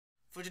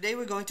For today,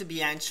 we're going to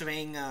be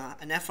answering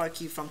an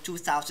FRQ from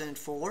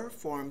 2004,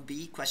 Form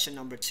B, question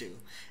number 2.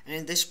 And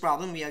in this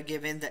problem, we are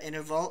given the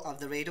interval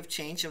of the rate of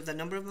change of the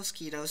number of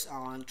mosquitoes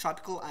on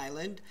tropical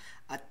island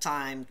at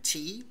time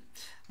t,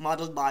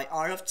 modeled by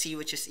r of t,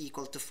 which is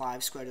equal to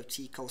 5 square root of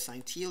t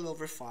cosine t all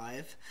over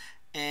 5.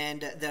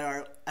 And there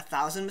are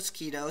 1,000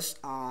 mosquitoes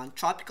on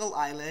tropical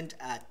island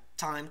at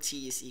time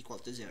t is equal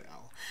to 0.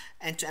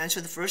 And to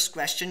answer the first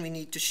question, we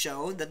need to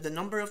show that the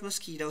number of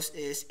mosquitoes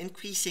is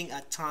increasing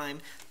at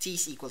time t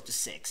is equal to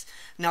 6.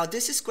 Now,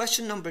 this is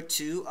question number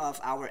 2 of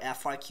our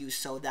FRQ,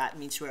 so that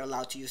means we're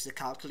allowed to use the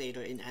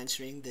calculator in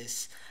answering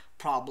this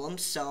problem.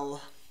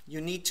 So you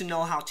need to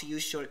know how to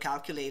use your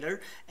calculator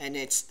and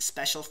its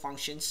special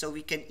functions so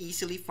we can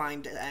easily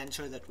find the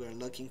answer that we're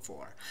looking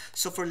for.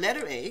 So for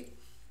letter A,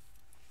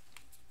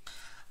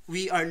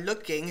 we are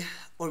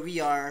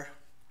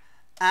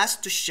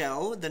asked to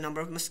show the number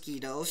of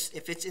mosquitoes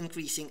if it's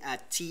increasing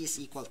at t is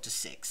equal to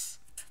 6.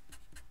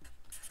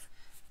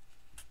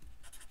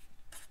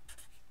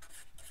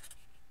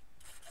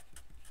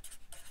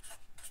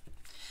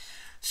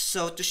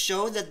 So to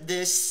show that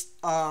this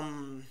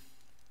or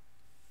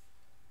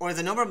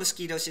the number of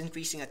mosquitoes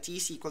increasing at t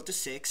is equal to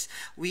 6,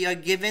 we are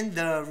given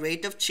the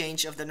rate of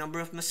change of the number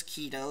of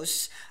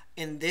mosquitoes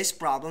in this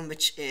problem,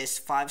 which is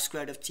 5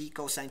 squared of t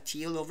cosine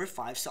t all over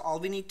 5. So all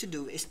we need to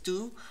do is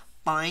to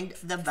find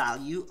the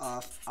value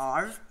of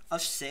r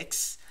of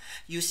 6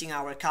 using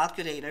our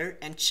calculator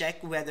and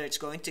check whether it's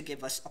going to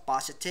give us a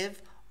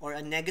positive or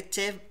a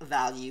negative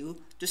value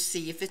to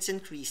see if it's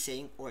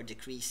increasing or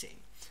decreasing.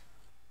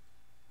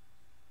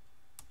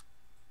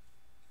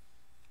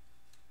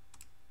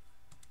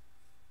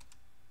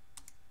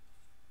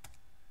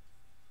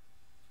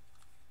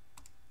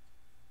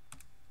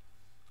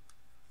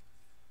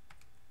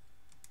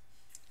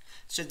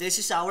 So this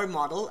is our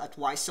model at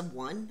y sub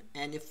 1,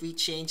 and if we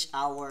change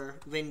our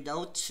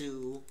window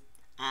to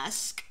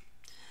ask,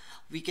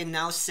 we can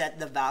now set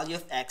the value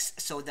of x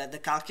so that the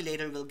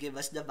calculator will give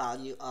us the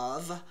value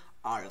of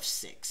r of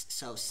 6.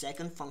 So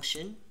second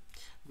function,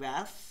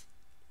 graph,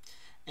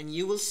 and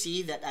you will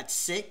see that at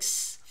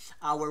 6,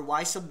 our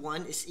y sub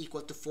 1 is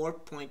equal to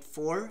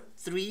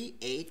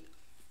 4.438,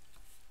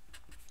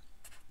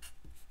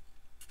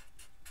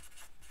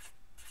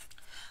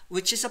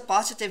 which is a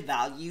positive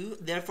value.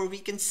 Therefore, we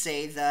can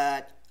say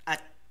that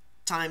at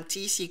time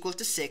t is equal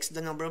to 6,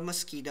 the number of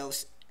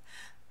mosquitoes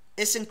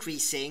is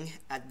increasing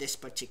at this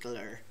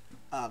particular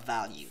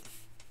value.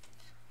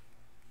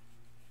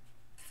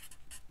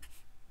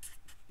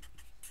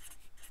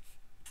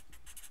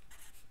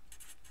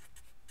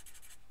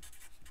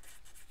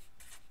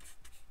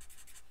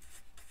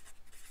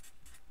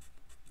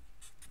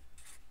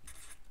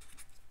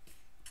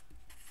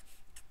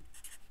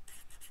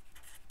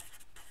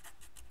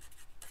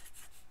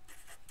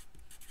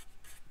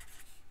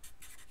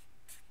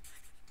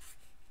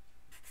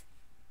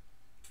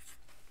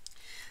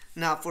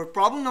 Now for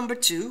problem number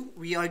 2,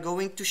 we are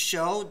going to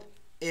show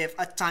if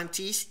at time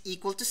t is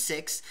equal to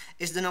 6,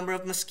 is the number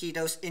of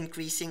mosquitoes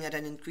increasing at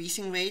an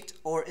increasing rate,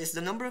 or is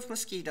the number of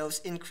mosquitoes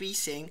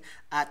increasing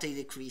at a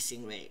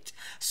decreasing rate.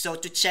 So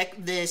to check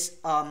this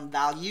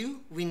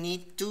value, we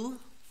need to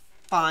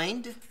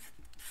find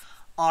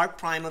r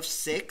prime of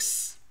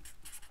 6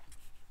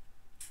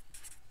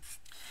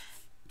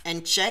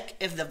 and check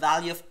if the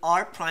value of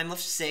r prime of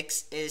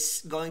 6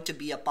 is going to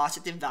be a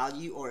positive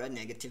value or a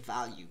negative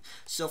value.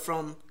 So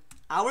from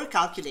our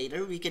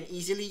calculator, we can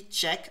easily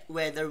check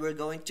whether we're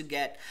going to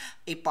get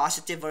a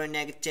positive or a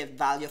negative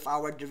value of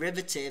our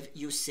derivative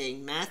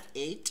using Math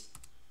 8.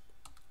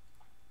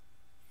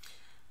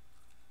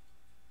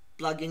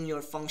 Plug in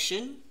your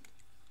function,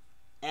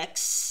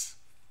 x,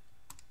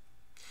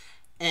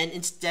 and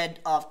instead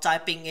of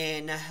typing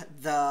in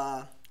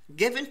the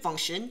given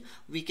function,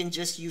 we can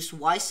just use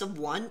y sub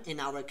 1 in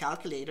our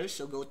calculator.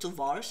 So go to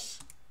vars.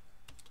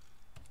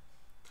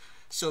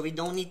 So we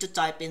don't need to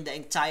type in the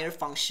entire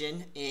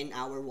function in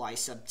our y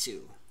sub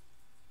 2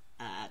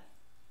 at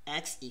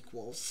x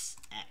equals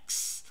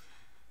x.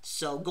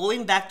 So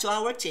going back to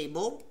our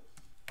table,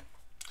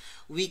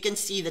 we can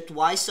see that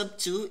y sub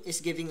 2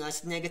 is giving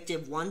us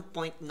negative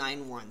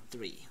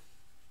 1.913.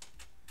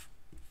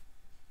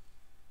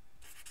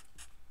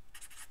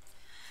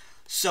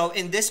 So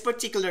in this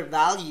particular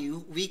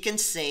value, we can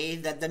say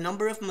that the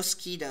number of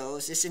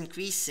mosquitoes is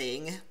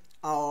increasing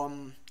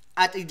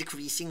at a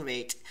decreasing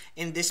rate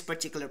in this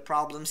particular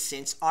problem,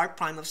 since r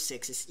prime of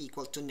 6 is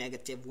equal to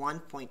negative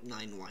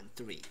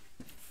 1.913.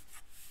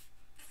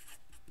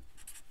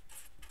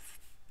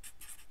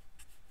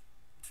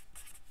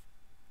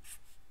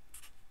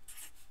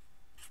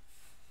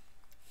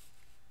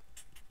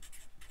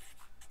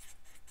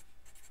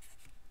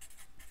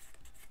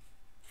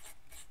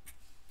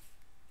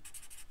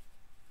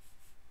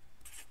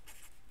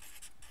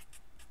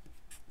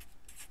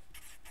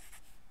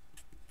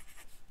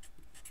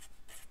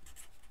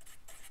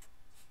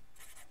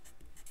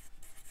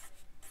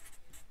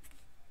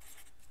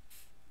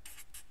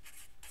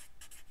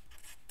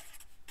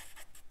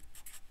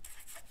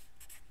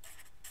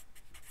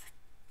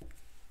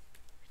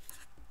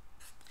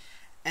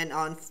 And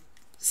on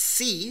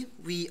C,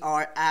 we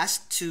are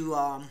asked to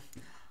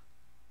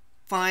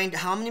find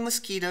how many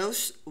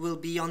mosquitoes will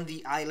be on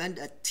the island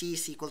at t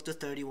is equal to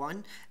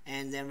 31,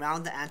 and then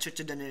round the answer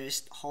to the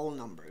nearest whole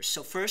number.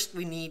 So first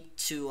we need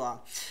to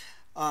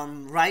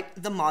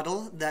write the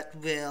model that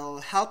will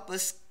help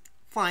us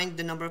find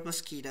the number of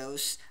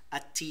mosquitoes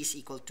at t is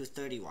equal to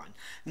 31.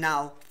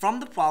 Now, from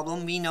the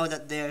problem, we know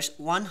that there's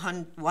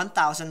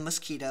 1,000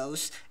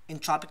 mosquitoes in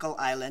tropical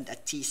island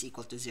at t is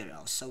equal to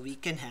 0. So we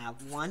can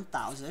have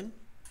 1,000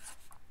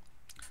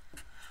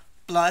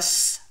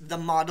 plus the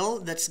model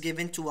that's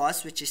given to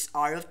us, which is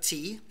r of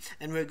t,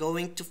 and we're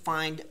going to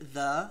find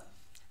the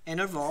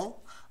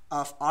interval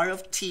of r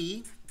of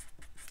t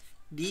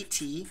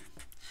dt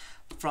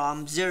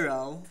from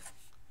 0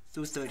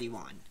 through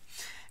 31.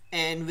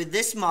 And with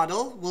this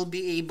model, we'll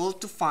be able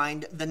to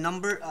find the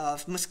number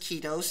of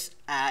mosquitoes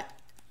at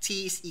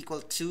t is equal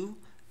to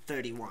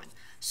 31.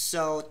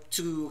 So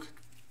to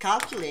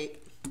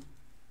calculate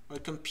or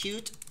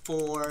compute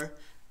for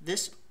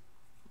this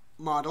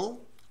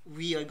model,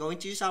 we are going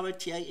to use our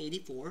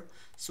TI-84.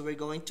 So we're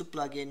going to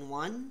plug in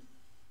 1.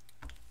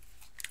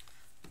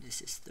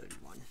 This is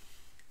 31.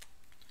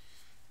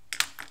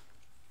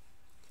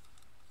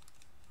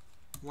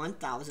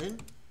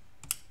 1,000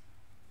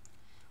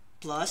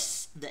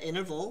 plus the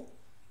interval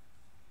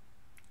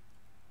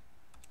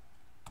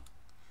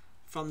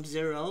from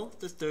 0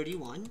 to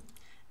 31,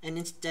 and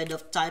instead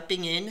of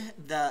typing in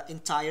the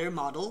entire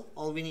model,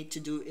 all we need to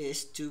do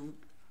is to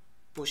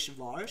push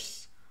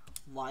vars,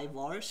 y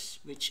vars,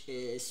 which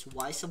is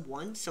y sub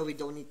 1, so we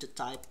don't need to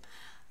type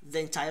the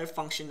entire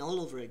function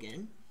all over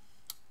again.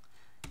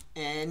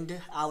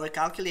 And our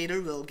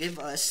calculator will give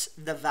us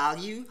the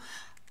value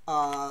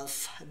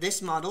of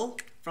this model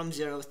from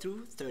 0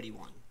 through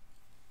 31.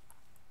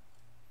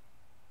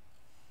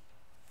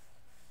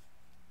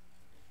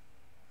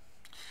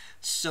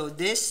 So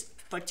this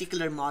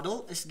particular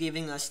model is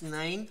giving us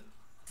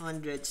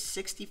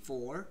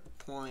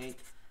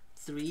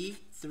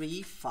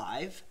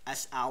 964.335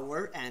 as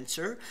our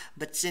answer.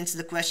 But since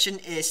the question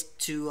is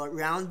to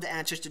round the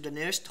answer to the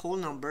nearest whole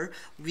number,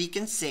 we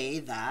can say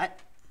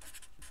that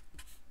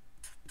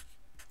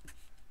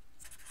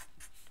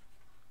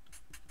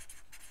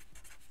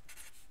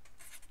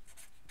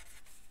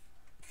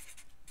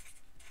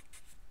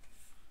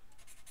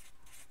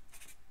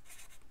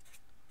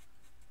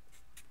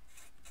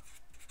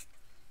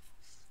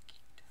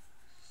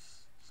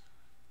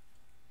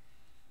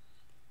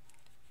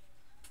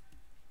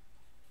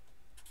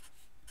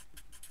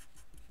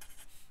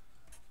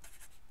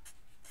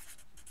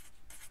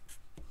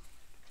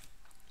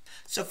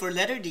so for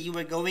letter D,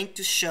 we're going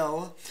to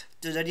show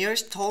to the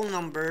nearest whole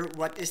number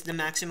what is the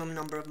maximum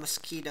number of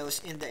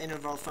mosquitoes in the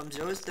interval from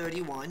 0 to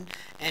 31,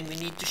 and we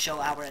need to show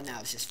our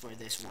analysis for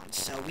this one.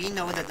 So we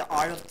know that the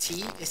r of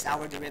t is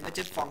our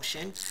derivative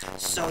function,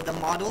 so the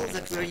model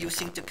that we're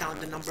using to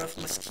count the number of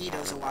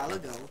mosquitoes a while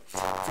ago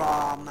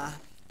from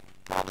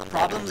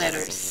problem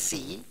letter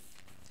C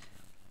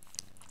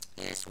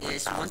is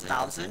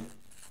 1,000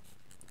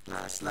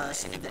 plus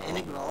the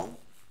integral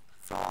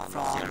from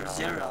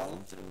 0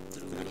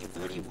 through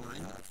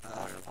 31 of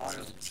r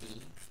of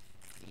t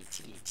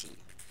dt.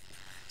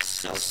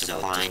 So to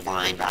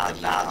find the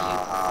value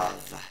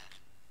of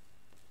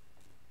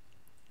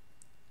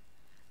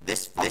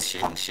this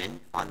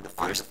function on the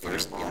first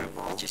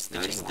interval, which is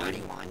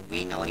 31,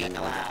 we know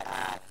that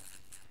at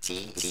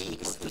t is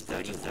equal to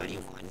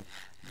 31,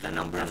 the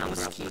number of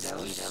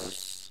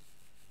mosquitoes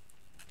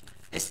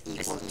is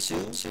equal to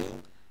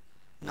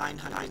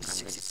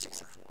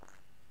 964.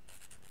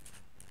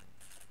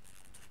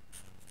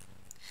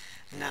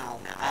 Now,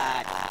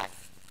 at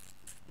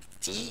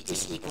t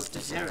is equal to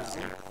 0,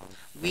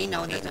 we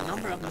know that the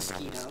number of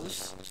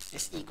mosquitoes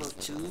is equal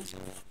to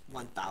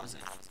 1,000.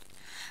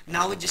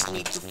 Now we just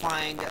need to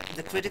find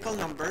the critical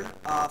number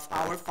of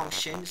our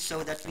function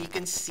so that we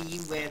can see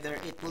whether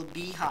it will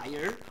be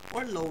higher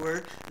or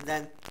lower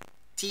than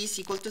t is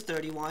equal to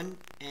 31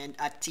 and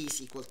at t is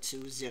equal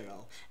to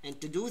 0.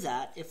 And to do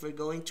that, if we're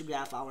going to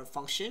graph our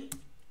function,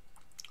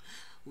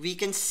 we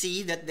can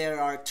see that there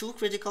are two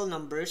critical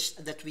numbers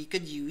that we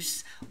could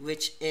use,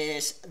 which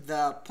is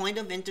the point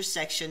of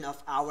intersection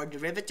of our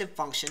derivative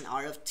function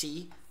r of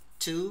t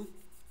to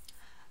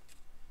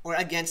or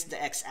against the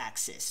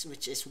x-axis,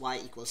 which is y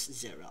equals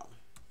 0.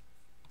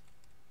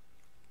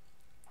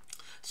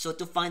 So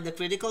to find the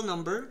critical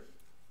number,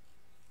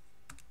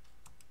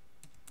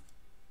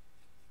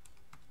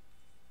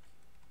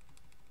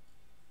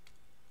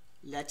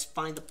 let's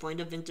find the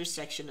point of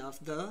intersection of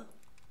the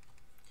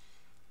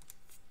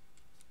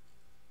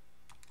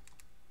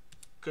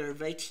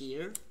curve right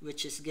here,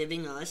 which is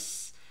giving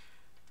us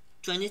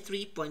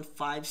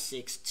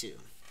 23.562.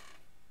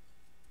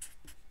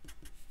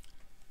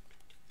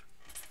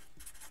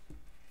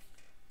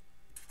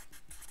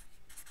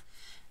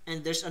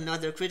 And there's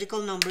another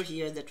critical number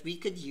here that we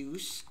could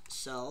use,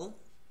 so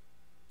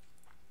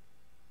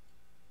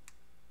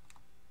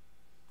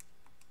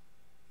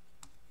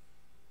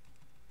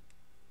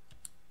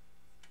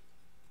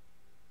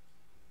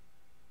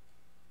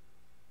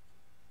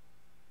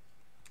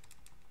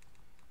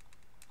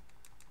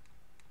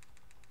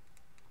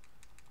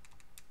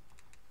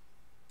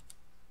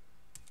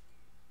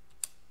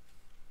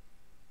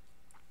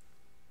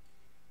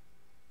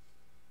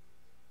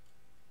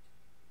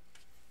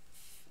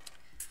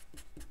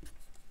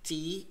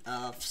t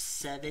of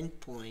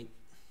 7.854.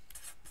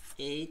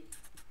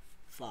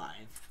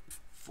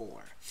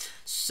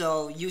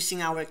 So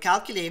using our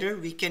calculator,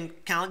 we can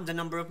count the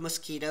number of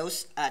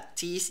mosquitoes at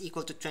t is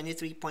equal to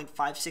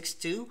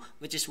 23.562,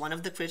 which is one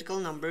of the critical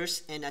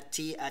numbers, and at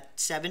t at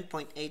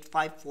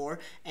 7.854,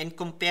 and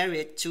compare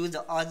it to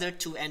the other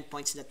two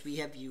endpoints that we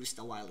have used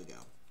a while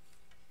ago.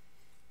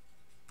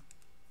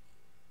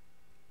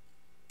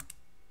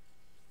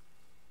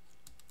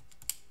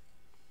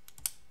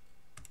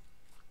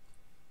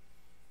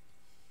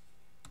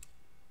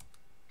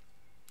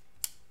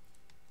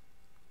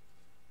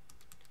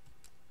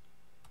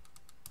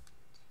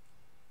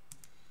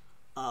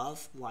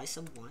 Of y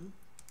sub 1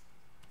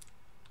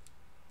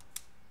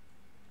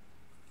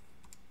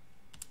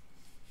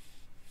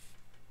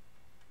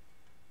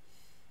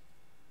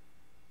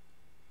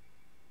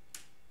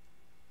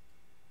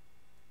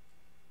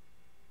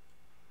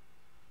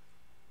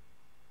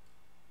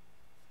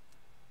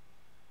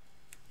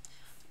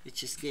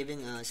 which is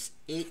giving us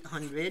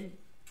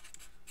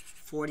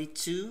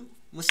 842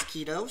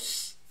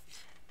 mosquitoes,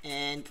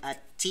 and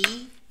at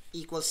t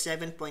equals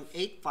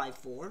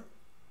 7.854,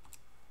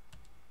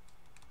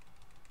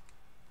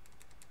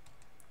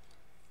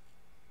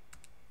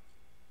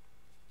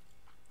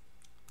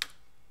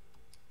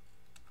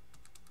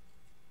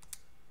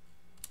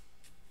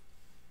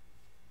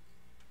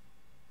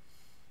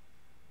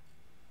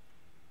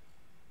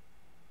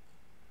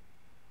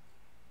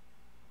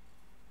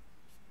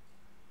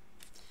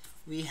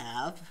 we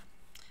have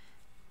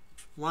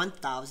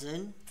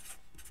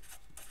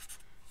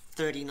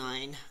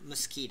 1,039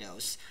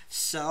 mosquitoes.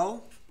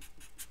 So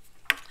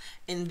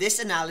in this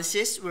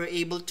analysis, we're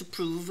able to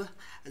prove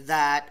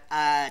that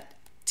at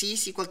t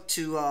is equal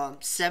to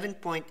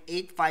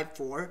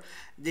 7.854,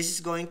 this is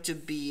going to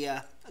be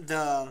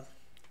the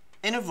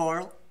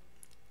interval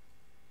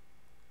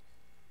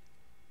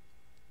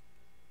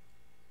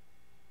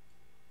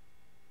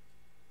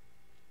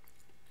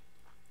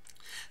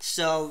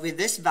So with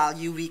this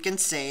value, we can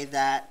say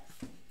that